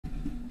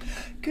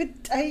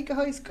Good day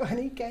guys,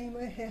 Granny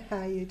Gamer here.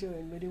 How you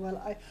doing? Really well,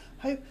 I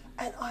hope.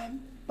 And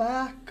I'm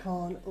back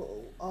on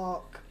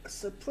Ark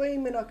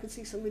Supreme, and I can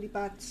see some really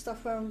bad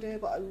stuff around here,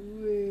 but I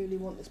really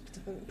want this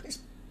particular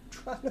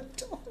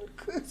Pteranodon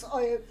because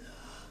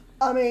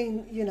I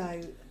mean, you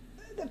know,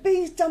 the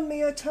bee's done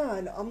me a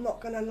turn, I'm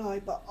not gonna lie,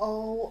 but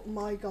oh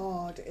my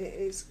god, it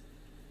is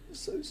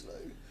so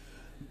slow.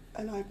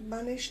 And I've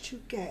managed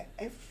to get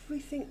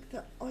everything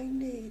that I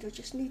need. I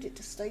just need it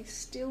to stay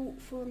still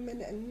for a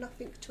minute and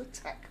nothing to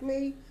attack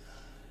me.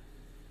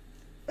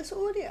 It's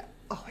already at,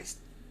 oh, it's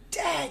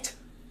dead.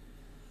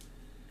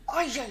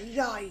 Ay,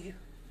 ay, ay.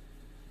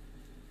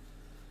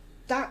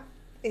 That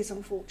is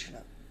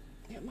unfortunate.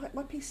 Yeah,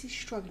 my PC's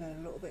struggling a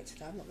little bit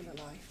today, I'm not going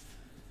to lie.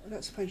 I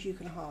don't suppose you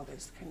can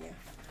harvest, can you?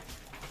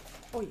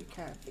 Oh, you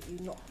can, but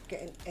you're not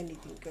getting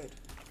anything good.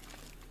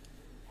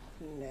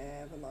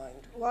 Never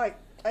mind. Right,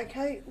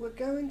 okay, we're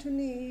going to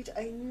need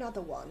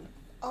another one.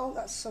 Oh,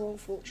 that's so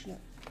unfortunate.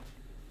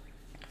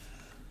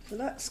 So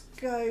let's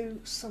go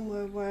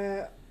somewhere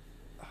where...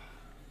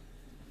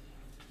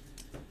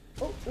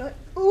 Oh, no.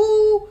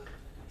 Ooh!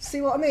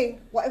 See what I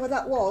mean? Whatever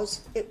that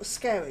was, it was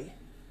scary.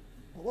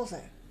 What was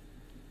it?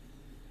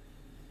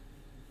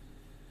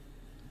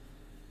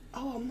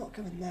 Oh, I'm not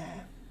going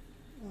there.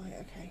 Right,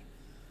 okay.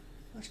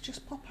 Let's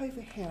just pop over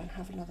here and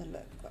have another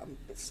look, but I'm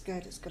a bit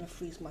scared it's going to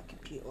freeze my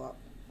computer up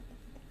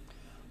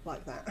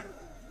like that.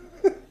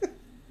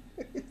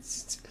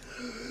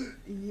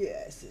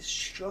 Yes, it's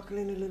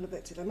struggling a little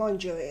bit today.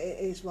 Mind you, it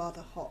is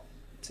rather hot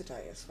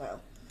today as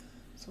well.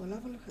 So I'll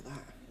have a look at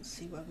that and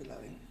see where we're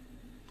going.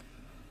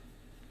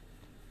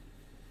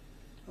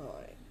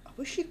 Alright, I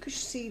wish you could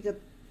see the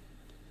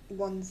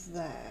ones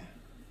there.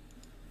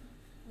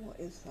 What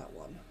is that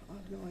one? I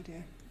have no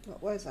idea. Look,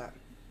 where's that?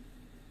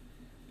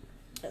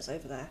 It's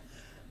over there.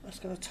 It's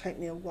going to take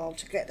me a while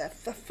to get there.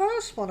 The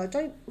first one, I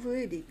don't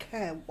really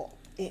care what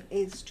it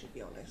is, to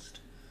be honest.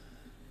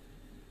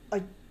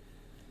 I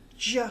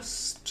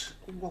just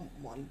want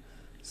one.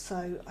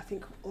 So I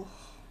think, oh,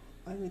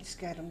 I'm really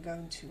scared I'm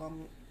going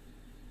to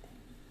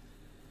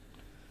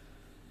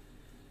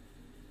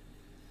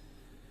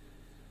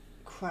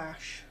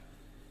crash.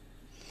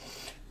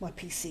 My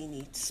PC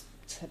needs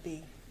to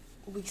be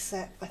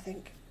reset, I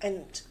think.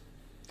 And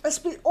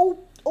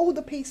all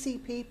the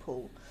PC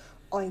people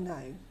I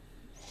know,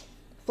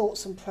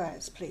 thoughts and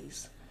prayers,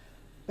 please,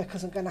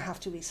 because I'm going to have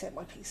to reset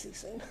my PC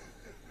soon.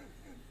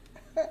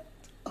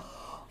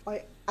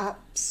 I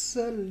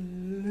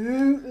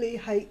absolutely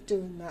hate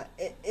doing that.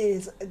 It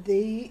is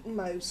the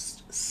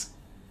most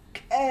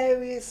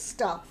scariest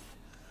stuff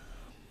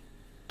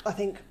I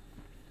think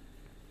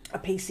a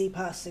PC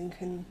person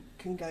can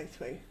go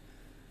through.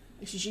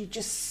 Which is you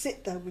just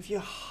sit there with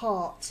your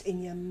heart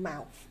in your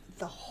mouth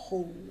the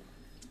whole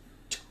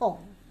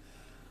time.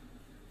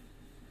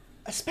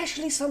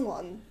 Especially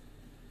someone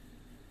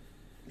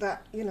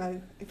that, you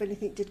know, if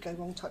anything did go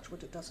wrong, touch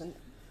wood, it doesn't.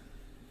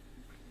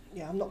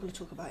 Yeah, I'm not going to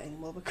talk about it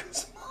anymore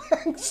because my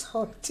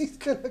anxiety's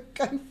going to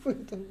go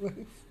through the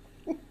roof.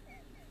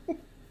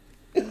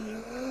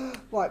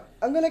 Right,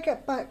 I'm going to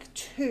get back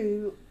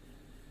to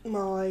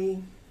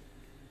my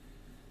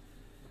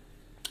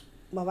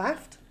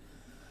raft,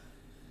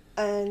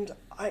 and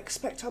I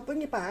expect I'll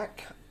bring you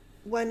back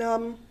when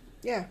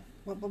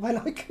when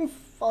I can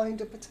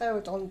find a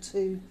pterodon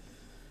to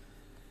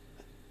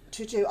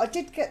do. I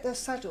did get the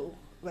saddle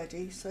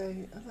ready, so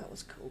that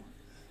was cool.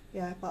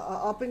 Yeah, but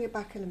I'll bring it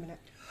back in a minute.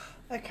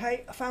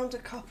 Okay, I found a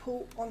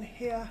couple on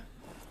here,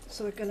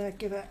 so we're gonna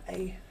give it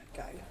a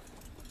go.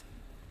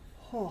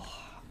 Oh,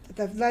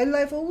 they're low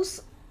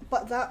levels,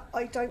 but that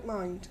I don't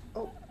mind.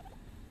 Oh,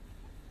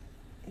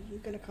 are you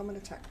gonna come and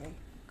attack me?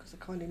 Because I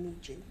kind of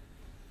need you.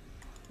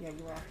 Yeah,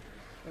 you are.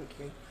 Thank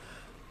you.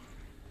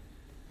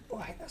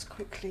 Right, let's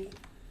quickly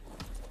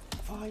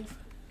 5.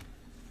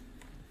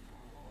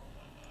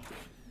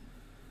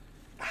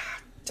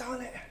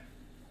 Darn it.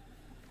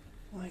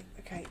 Right,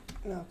 okay,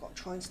 now I've got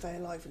to try and stay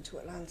alive until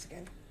it lands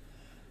again.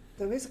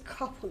 There is a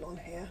couple on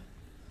here.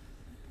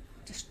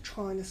 Just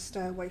trying to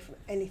stay away from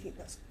anything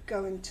that's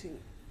going to,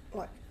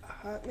 like,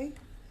 hurt me.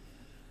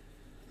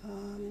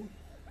 Where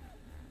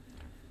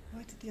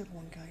did the other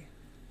one go?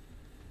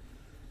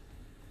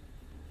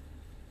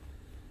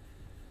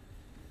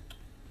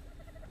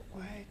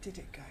 Where did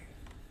it go?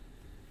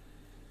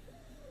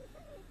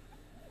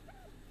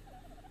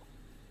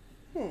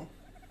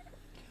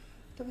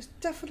 There was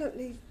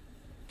definitely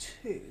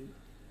 2.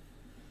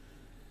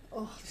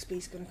 Oh, this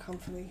bee's going to come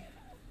for me.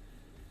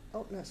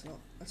 Oh, no, it's not.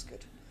 That's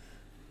good.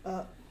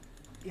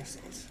 Yes,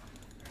 it is.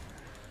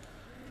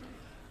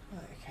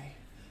 Right, okay.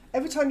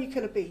 Every time you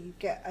kill a bee, you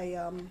get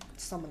a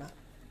summoner.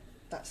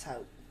 That's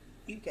how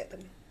you get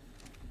them.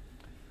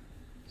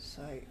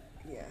 So,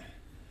 yeah.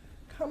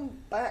 Come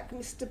back,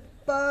 Mr.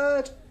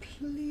 Bird,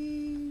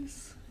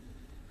 please.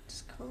 I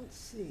just can't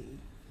see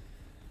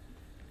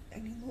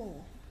any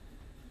more.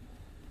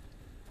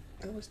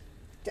 There was...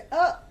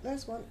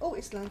 there's one. Oh,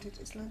 it's landed,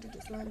 it's landed,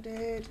 it's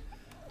landed.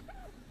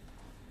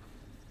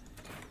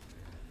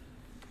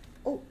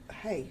 Oh,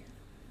 hey.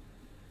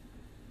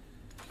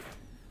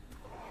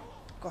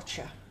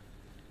 gotcha.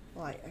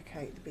 Right,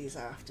 okay, the bees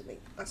are after me.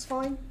 That's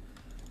fine.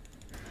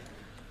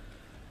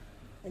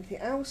 Anything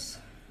else?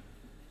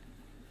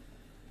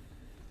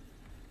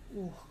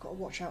 Oh, got to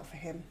watch out for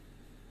him.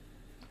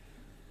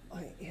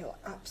 He'll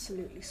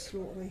absolutely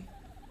slaughter me.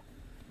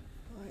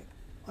 Right,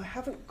 I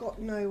haven't got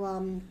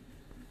no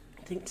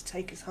thing to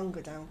take his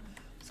hunger down,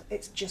 so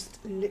it's just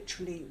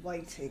literally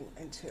waiting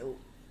until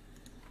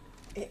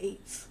it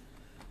eats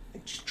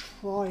and just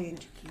trying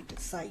to keep it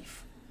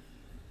safe,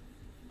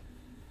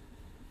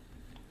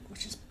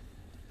 which is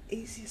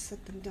easier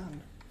said than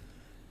done.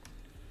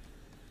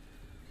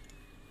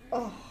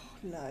 Oh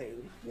no,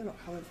 you're not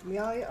coming for me,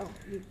 are you? Oh,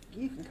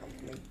 you can come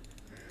for me.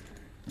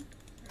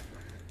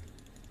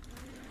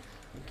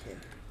 Thank you.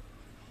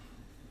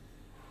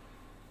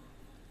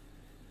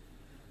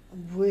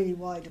 I'm really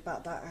worried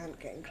about that ant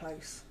getting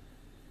close.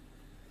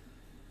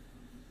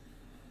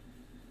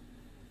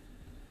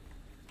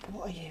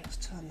 What are you? Let's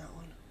turn that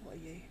on. What are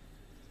you?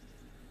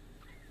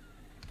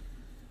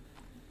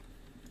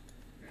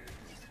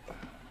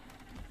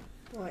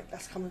 Right,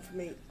 that's coming for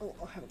me. Oh,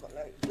 I haven't got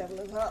no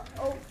levelers up.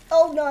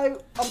 Oh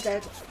no, I'm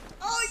dead.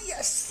 Oh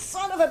yes,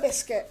 son of a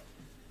biscuit.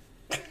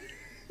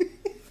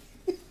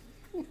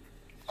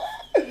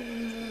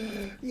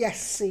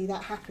 Yes, see,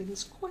 that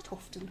happens quite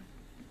often.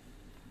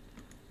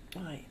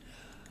 Right,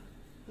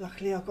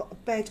 luckily I've got a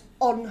bed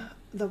on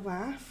the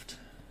raft.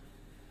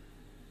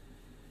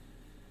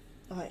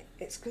 Right,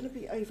 it's going to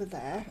be over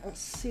there.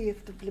 Let's see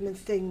if the blimmin'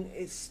 thing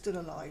is still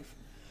alive.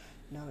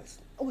 No, it's...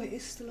 Oh, it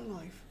is still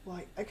alive.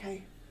 Right,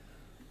 okay.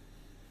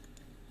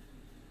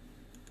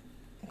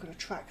 I'm going to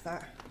track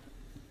that.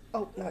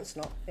 Oh, no, it's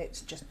not.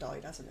 It's just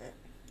died, hasn't it?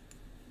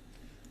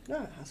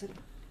 No, it hasn't.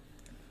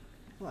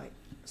 Right,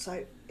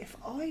 so if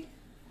I...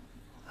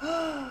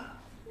 No!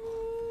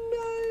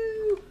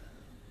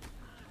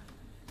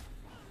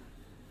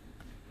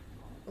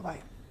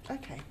 Right,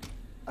 okay.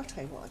 I'll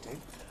tell you what I do.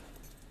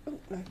 Oh,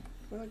 no.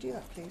 Will I do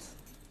that, please?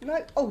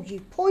 No. Oh, you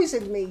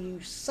poisoned me,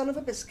 you son of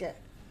a biscuit.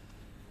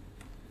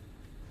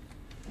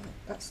 Right,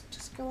 let's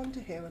just go under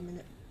here a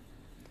minute.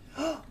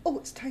 Oh,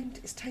 it's tamed,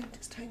 it's tamed,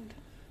 it's tamed.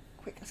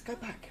 Quick, let's go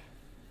back.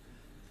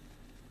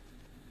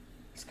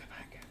 Let's go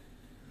back.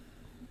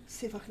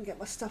 See if I can get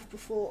my stuff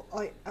before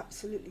I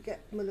absolutely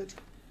get mullered.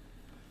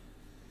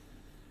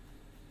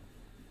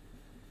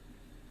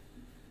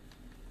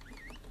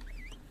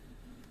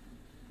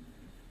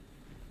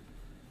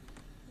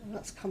 Well,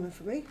 that's coming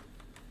for me.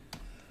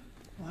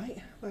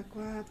 Right, we'll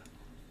grab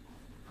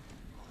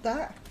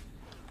that.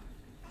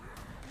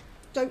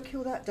 Don't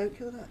kill that, don't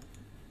kill that.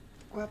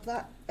 Grab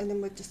that, and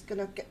then we're just going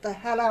to get the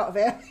hell out of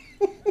here.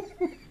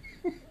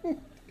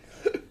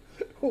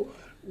 Oh,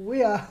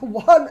 we are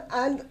one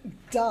and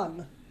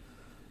done.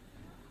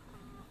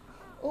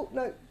 Oh,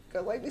 no,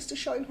 go away, Mr.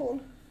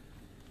 Shinehorn.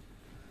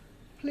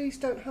 Please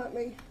don't hurt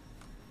me.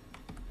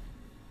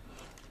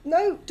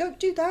 No, don't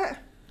do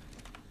that.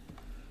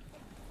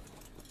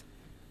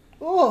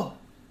 Oh.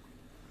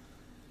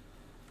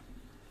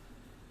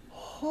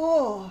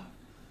 Oh.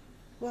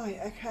 Right,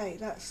 okay,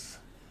 let's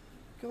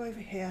go over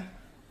here.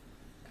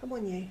 Come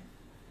on, you.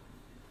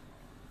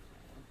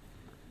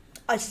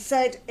 I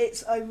said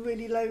it's a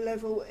really low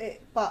level,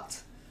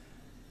 but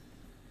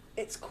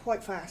it's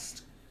quite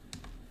fast.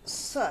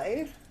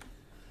 So,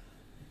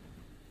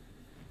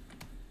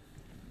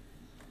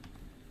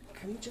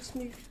 can you just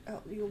move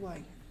out of your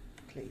way,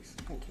 please?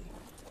 Thank you.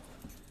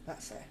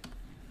 That's it.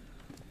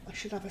 I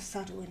should have a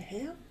saddle in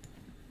here.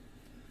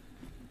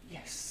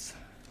 Yes.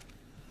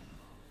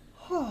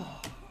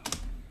 Oh.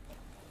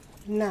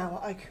 Now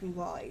I can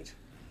ride.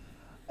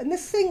 And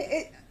this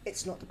thing,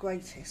 it's not the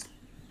greatest,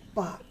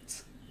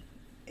 but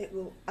it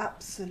will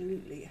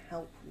absolutely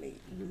help me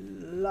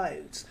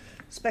loads,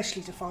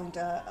 especially to find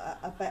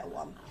a better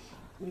one.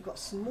 We've got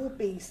some more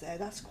bees there,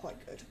 that's quite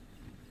good.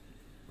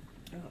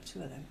 I've got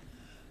 2 of them.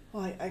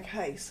 Right,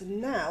 okay, so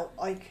now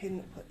I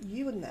can put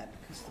you in there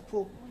because the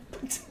poor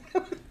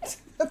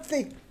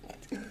thing,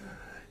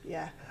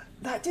 yeah,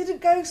 that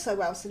didn't go so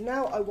well. So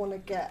now I want to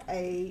get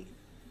a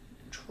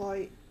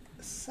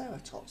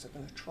Triceratops. I'm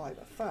going to try,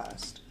 but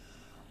first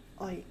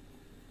I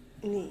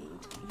need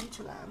you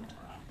to land.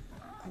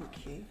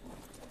 Thank you.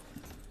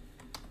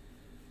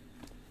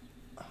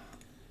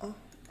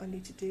 I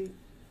need to do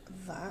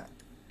that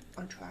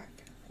on track.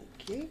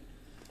 Thank you.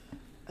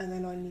 And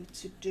then I need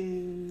to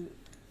do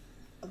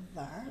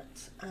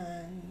that,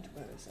 and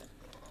where is it?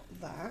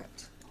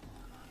 That.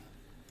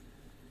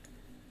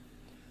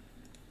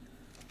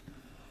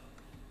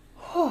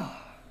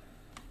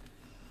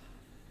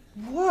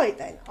 Right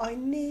then, I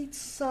need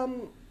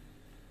some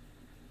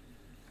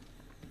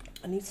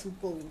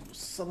balls,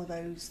 some of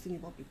those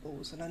thingy-bobby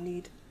balls, and I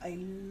need a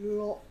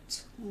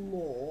lot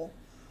more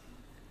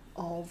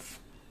of,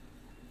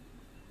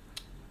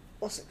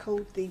 what's it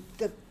called, the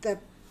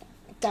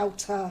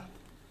delta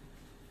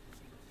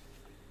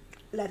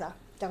leather,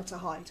 delta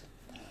hide.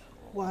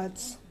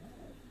 Words,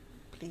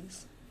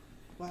 please,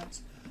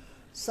 words.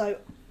 So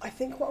I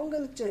think what I'm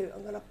going to do,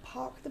 I'm going to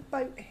park the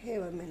boat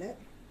here a minute.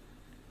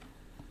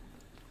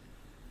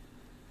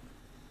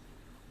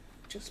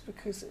 just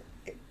because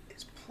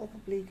it's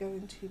probably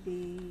going to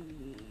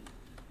be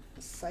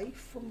safe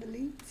from the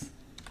leads.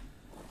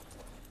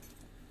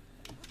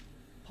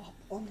 Pop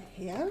on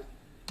here,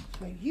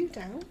 throw you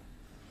down.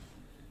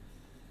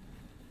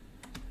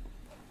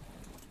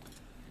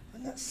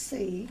 And let's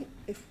see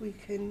if we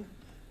can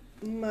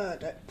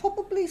murder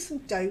probably some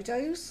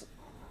dodos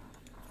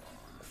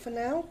for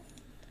now.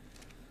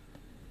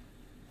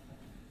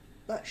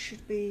 That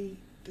should be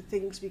the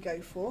things we go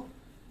for.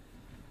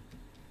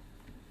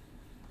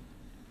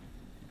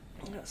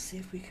 Let's see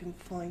if we can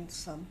find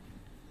some.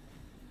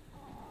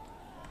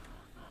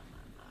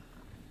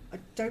 I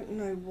don't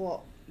know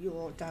what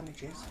your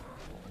damage is.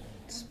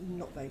 It's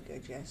not very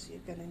good, yes.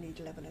 You're going to need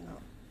leveling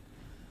up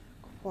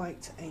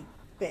quite a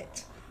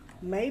bit.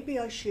 Maybe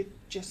I should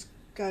just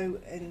go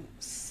and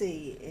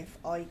see if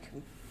I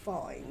can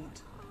find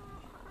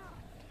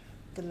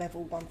the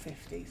level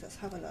 150s. Let's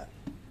have a look.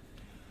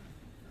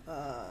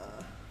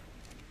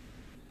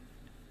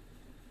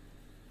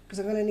 Because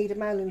I'm going to need a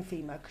male and a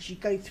female, because you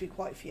go through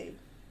quite a few.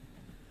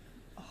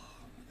 Oh,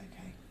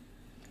 okay.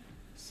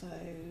 So,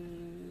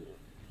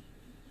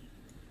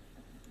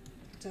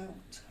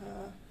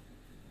 Delta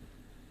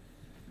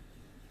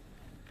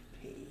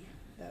P.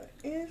 There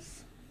it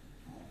is.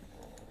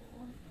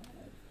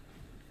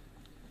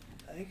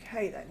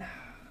 Okay then.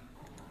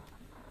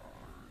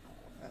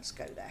 Let's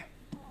go there.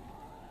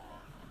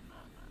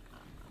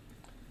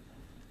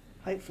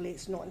 Hopefully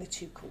it's not in a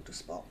too cold a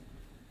spot.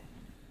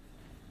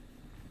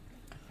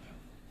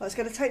 Well, it's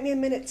going to take me a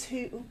minute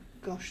to... Oh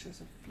gosh,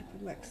 there's a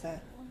flipping Rex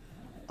there.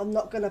 I'm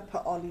not going to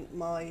put on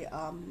my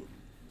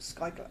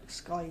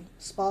spy,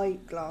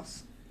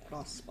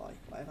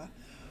 whatever,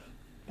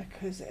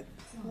 because it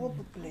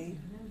probably...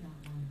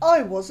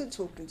 I wasn't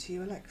talking to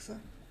you, Alexa.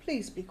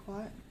 Please be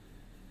quiet.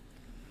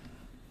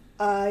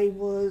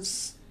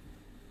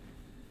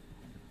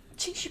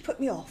 She put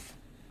me off.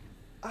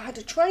 I had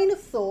a train of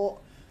thought,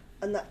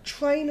 and that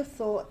train of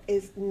thought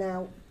is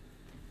now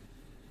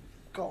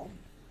gone.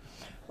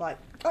 Right,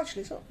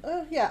 actually, it's not,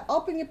 yeah,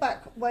 I'll bring you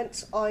back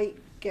once I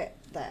get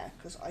there,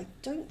 because I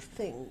don't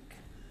think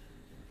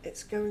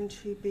it's going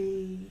to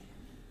be,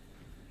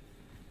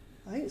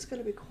 I think it's going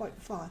to be quite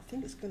far. I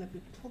think it's going to be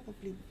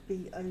probably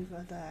be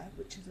over there,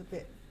 which is a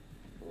bit,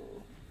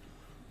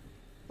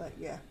 but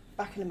yeah,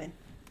 back in a minute.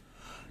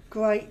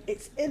 Great,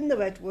 it's in the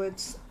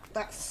redwoods.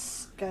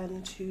 That's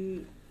going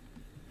to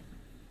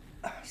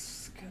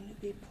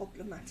be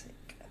problematic.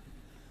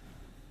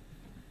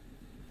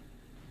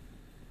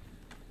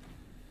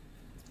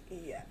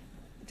 Yeah,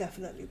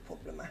 definitely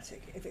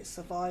problematic. If it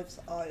survives,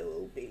 I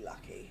will be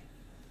lucky.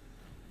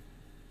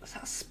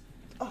 That's,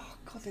 oh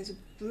god, there's a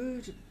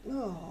brood of,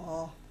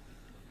 oh,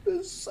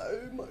 there's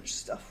so much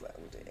stuff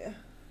around here.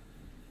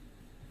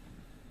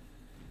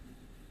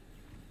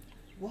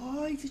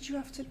 Why did you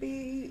have to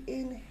be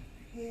in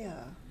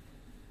here?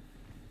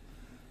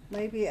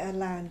 Maybe it'll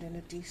land in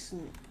a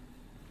decent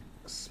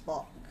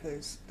spot,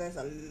 because there's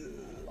a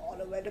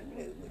lot of red and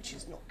blue, which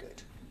is not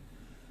good.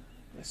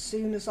 As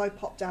soon as I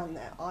pop down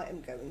there, I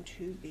am going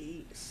to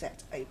be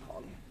set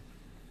upon.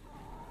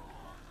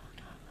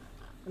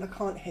 And I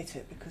can't hit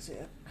it because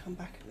it'll come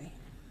back at me.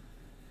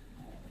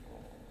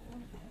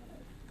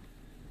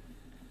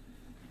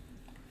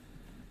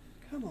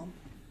 Come on.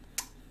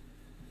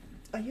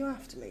 Are you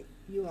after me?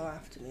 You are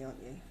after me,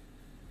 aren't you?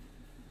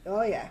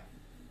 Oh yeah.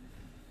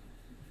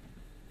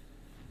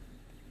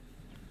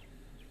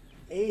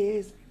 He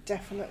is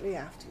definitely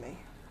after me.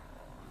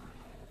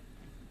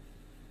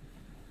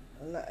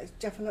 And that is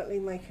definitely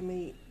making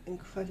me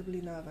incredibly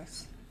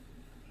nervous.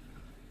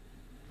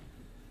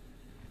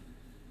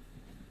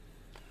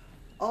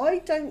 I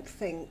don't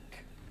think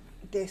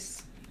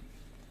this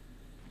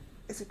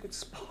is a good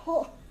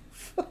spot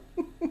for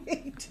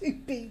me to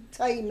be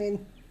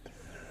taming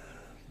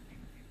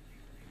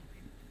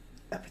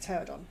a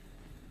pterodon.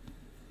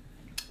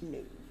 No,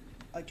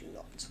 I do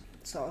not.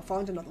 So I'll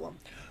find another one.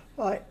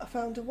 Right, I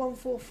found a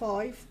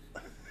 145.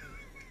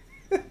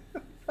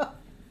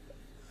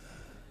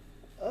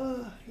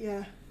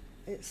 Yeah,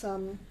 it's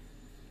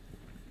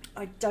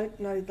I don't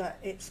know that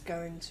it's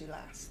going to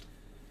last,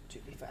 to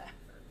be fair.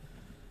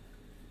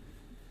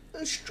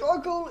 The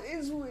struggle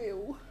is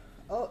real.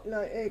 Oh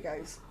no, here it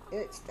goes.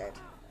 It's dead.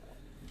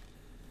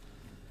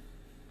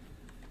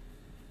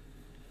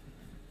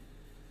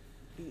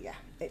 Yeah,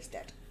 it's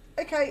dead.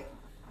 Okay.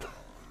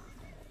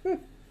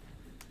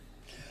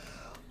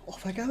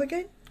 Off I go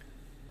again.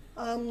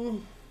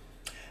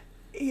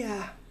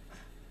 Yeah.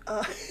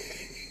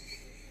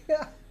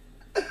 Yeah.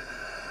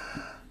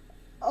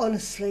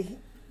 Honestly,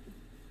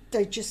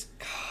 they just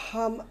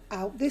come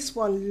out. This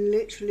one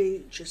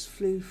literally just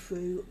flew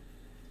through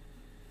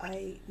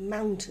a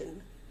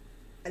mountain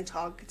and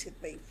targeted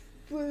me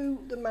through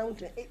the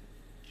mountain. It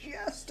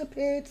just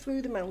appeared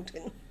through the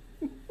mountain.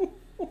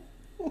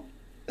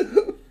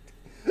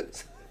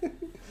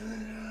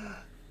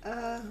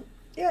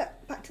 Yeah,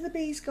 back to the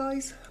bees,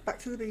 guys. Back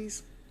to the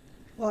bees.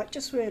 Right,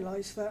 just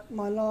realised that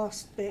my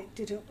last bit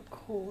didn't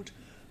record,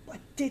 but I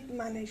did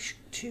manage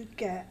to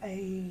get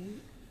a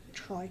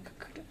trike.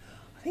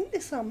 I I think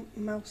this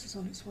mouse is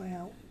on its way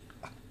out.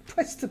 I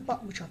pressed the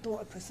button, which I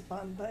thought I pressed the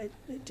button, but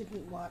it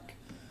didn't work.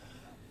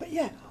 But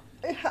yeah,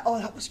 oh,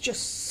 that was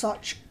just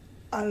such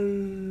a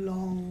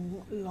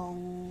long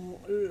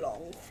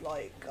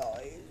flight,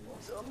 guys.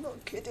 I'm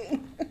not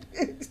kidding.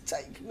 It's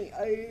taken me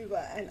over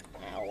an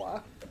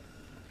hour.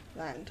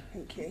 Land,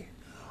 thank you.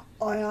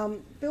 I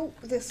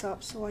built this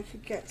up so I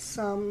could get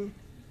some,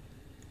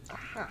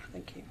 aha,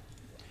 thank you,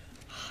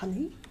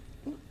 honey.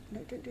 Ooh, no,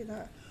 don't do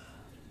that.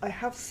 I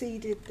have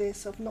seeded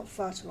this, I've not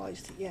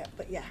fertilised it yet,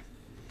 but yeah.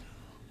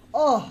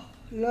 Oh,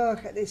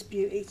 look at this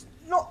beauty. It's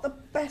not the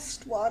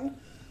best one,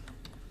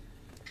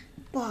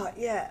 but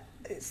yeah,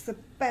 it's the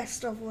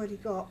best I've already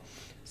got.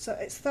 So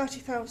it's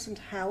 30,000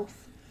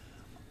 health,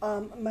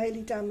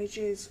 melee damage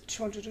is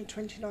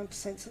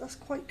 229%, so that's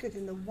quite good,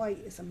 and the weight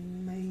is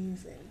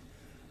amazing.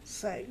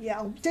 So yeah,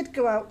 I did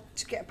go out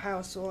to get a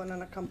power saw and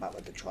then I come back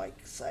with the trike,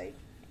 so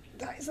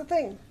that is the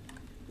thing.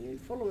 You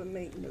following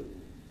me? No,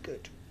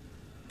 good.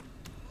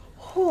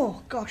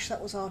 Oh gosh, that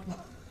was hard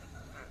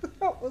work.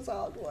 That was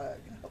hard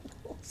work, that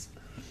was.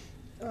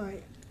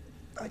 Right,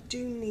 I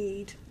do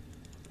need,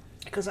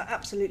 because I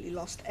absolutely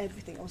lost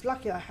everything. I was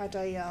lucky I had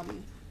a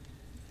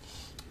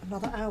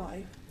another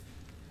arrow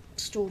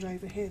stored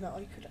over here that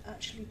I could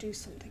actually do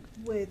something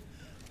with.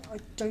 I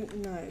don't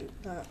know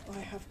that I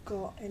have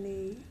got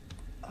any.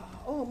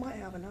 Oh, I might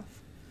have enough.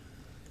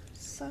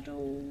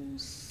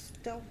 Saddles,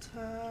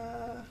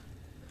 delta,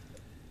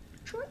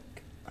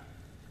 trike.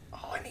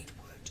 Oh, I need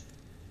wood.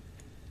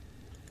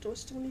 Do I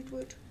still need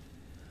wood?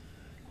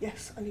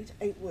 Yes, I need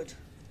 8 wood.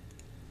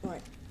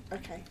 Right,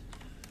 okay.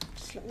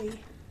 Just let me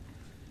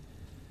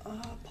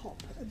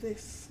pop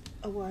this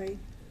away.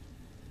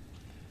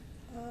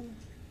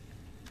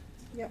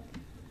 Yep.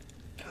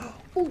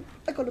 Oh,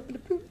 I got a bit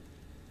of poo.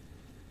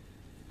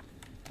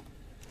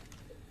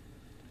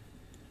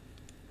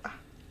 Ah,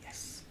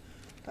 yes.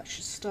 That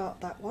should start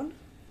that one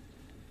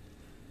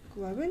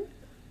growing.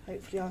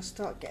 Hopefully I'll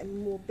start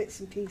getting more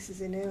bits and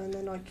pieces in here, and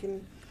then I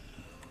can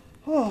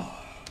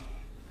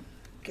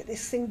get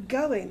this thing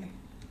going.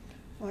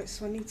 Right,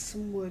 so I need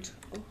some wood.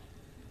 Oh,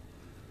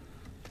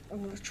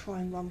 I'm going to try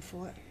and run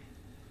for it.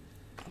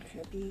 I think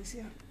it'll be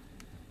easier.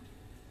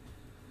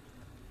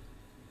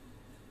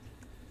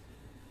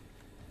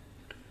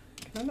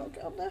 Can I not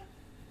get up there?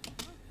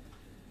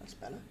 That's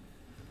better.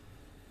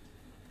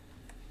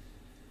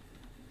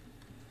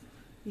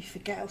 You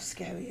forget how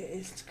scary it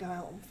is to go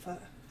out on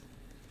foot.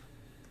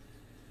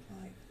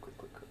 Right,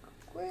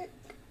 quick.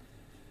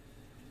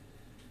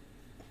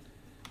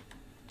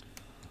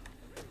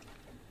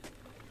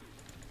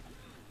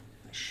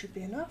 That should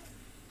be enough.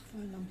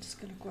 And I'm just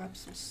going to grab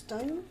some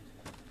stone.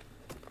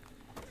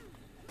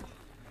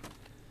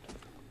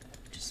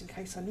 Just in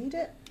case I need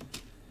it.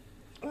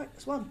 Right,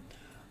 there's one.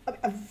 I mean,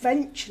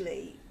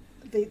 eventually,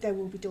 there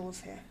will be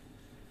doors here.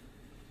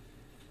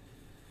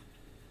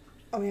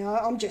 I mean,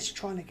 I'm just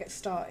trying to get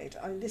started.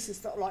 I mean, this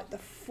is like the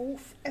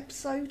 4th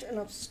episode, and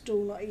I've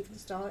still not even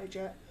started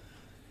yet.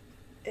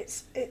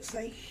 It's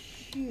a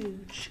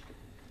huge,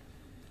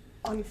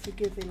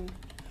 unforgiving,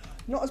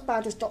 not as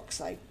bad as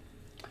Doxo.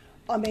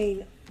 I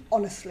mean,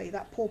 honestly,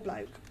 that poor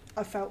bloke.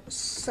 I felt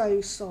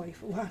so sorry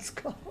for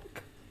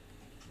Wascock.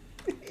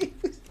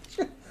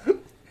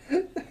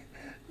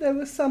 There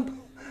were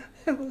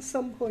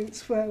some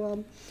points where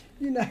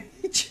you know,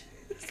 he just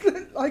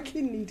looked like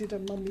he needed a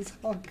mummy's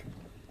hug.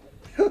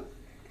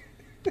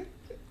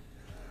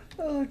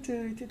 Oh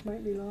dear, it did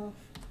make me laugh.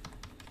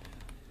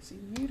 So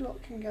you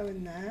lot can go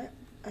in there,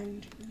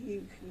 and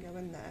you can go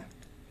in there.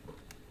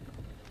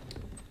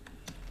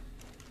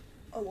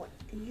 I want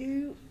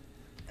you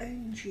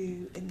and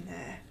you in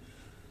there.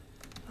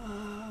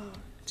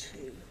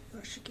 2.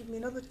 That should give me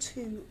another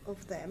 2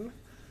 of them.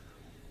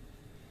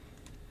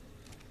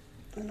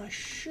 And I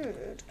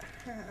should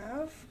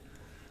have,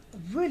 I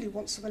really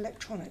want some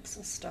electronics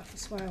and stuff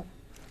as well,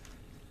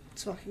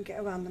 so I can get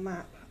around the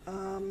map.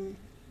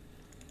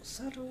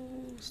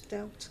 Saddles,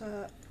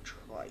 delta,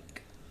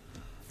 trike.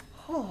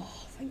 Oh,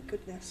 thank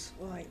goodness.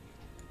 Right.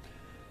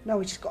 Now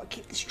we just got to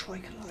keep this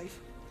trike alive.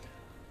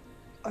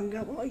 I'm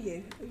going, what are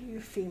you? Are you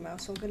a female?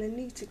 So I'm going to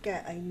need to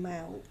get a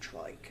male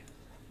trike,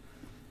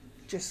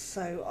 just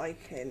so I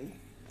can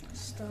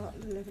start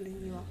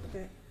levelling you up a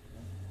bit.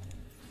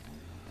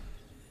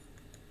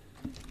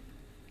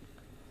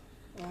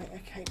 Right,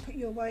 okay, put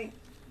you away.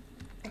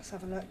 Let's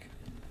have a look.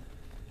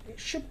 It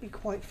should be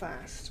quite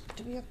fast.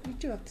 We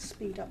do have the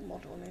speed up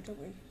mod on it, don't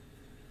we?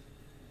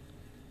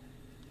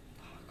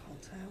 Oh, I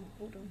can't tell.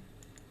 Hold on.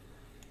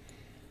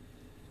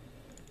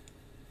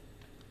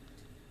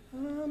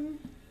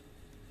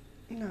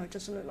 No, it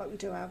doesn't look like we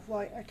do have.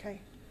 Right,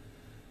 okay.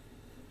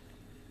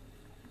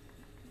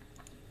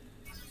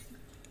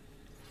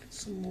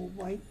 Some more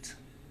weight.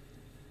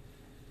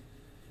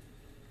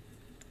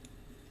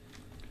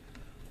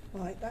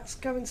 Right, let's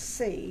go and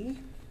see.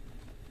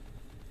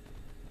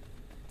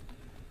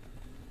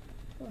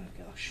 Oh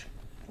gosh,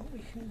 what we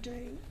can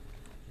do.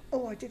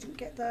 Oh, I didn't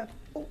get there.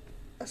 Oh,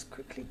 let's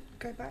quickly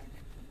go back.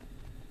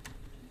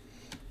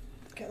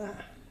 Get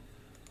that.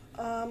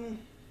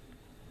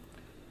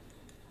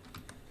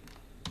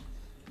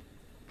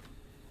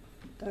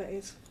 There it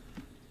is.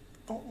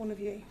 I want one of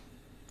you.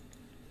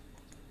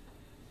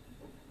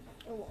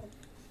 Oh,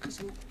 because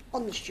I'm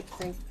on this stupid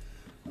thing.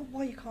 Oh,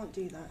 why you can't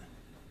do that?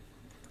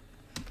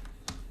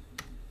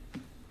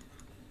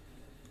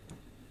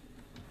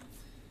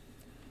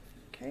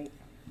 Okay.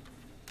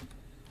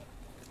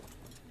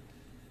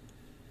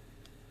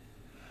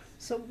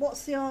 So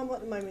what's the armor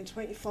at the moment?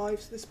 25,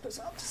 so this puts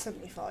it up to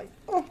 75.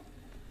 Oh,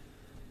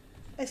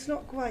 it's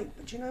not great,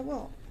 but you know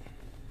what?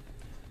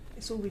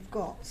 It's all we've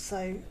got,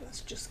 so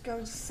let's just go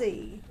and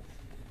see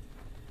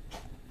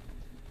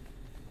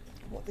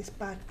what this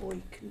bad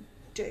boy can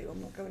do.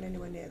 I'm not going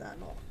anywhere near that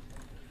lot.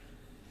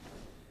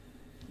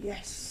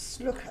 Yes,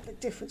 look at the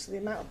difference of the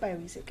amount of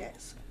berries it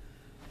gets.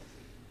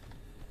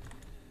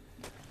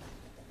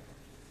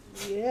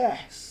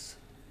 Yes.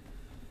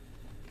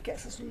 It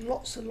gets us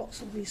lots and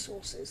lots of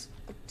resources.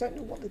 I don't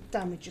know what the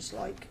damage is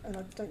like, and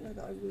I don't know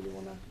that I really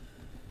want to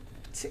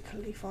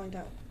particularly find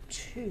out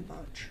too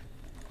much.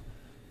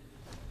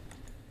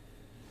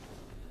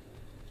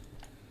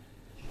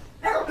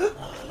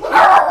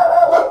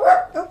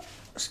 Oh,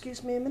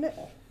 excuse me a minute.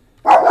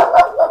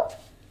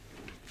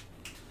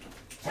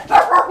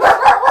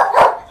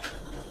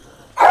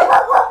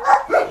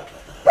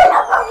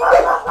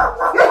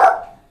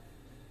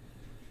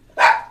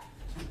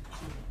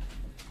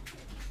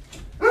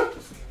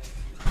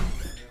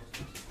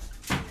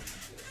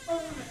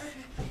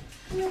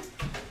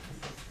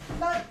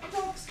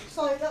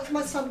 Sorry, that was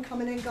my son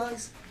coming in,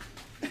 guys.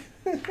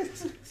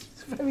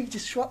 It's very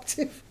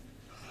disruptive.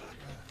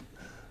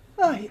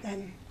 Right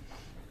then,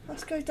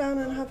 let's go down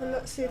and have a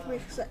look, see if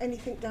we've got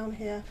anything down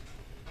here.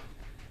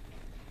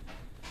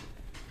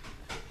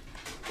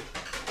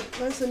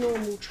 There's a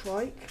normal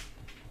trike,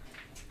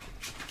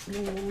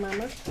 normal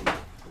mammoth.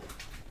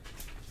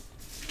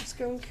 Let's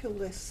go and kill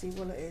this, see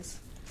what it is.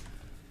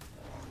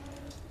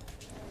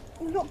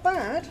 Oh, not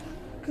bad,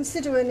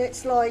 considering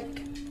it's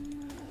like,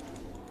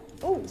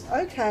 oh,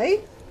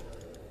 okay.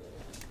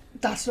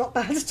 That's not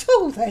bad at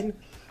all then.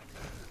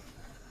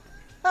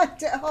 I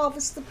did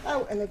harvest the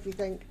pelt and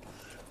everything.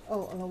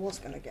 Oh, and I was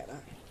going to get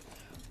that.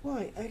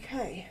 Right,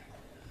 okay.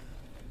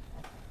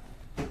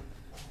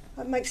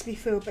 That makes me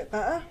feel a bit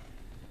better.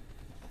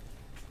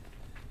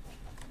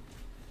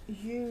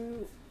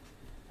 You...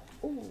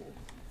 Oh.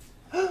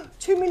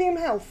 2 million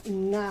health?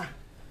 Nah.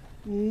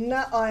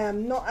 Nah, I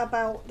am not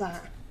about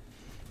that.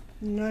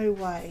 No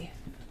way.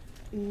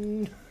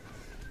 No.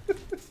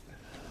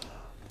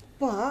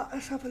 But,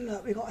 let's have a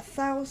look. We've got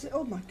 1,000...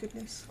 Oh my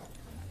goodness.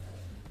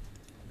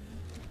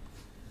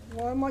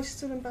 Why am I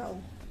still in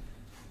battle?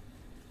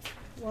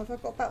 Why have I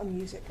got battle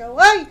music? Go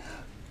away!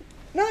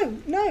 No,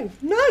 no,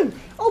 no!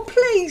 Oh,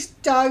 please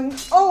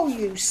don't! Oh,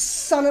 you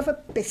son of a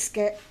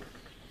biscuit!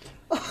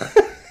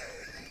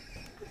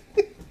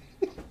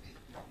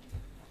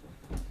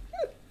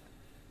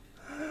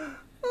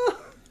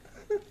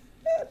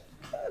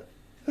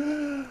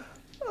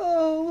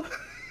 Oh,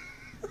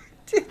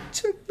 it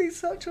took me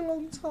such a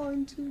long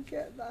time to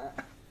get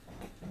that.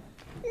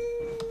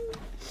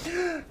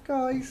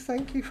 Guys,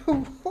 thank you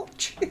for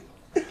watching.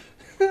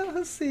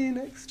 I'll see you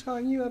next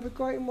time. You have a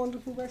great and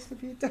wonderful rest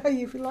of your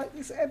day. If you like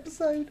this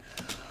episode,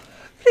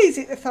 please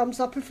hit the thumbs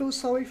up and feel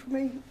sorry for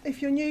me.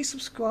 If you're new,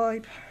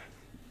 subscribe.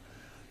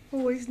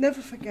 Always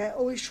never forget,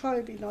 always try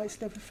and be nice,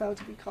 never fail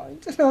to be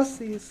kind. And I'll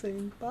see you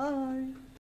soon. Bye.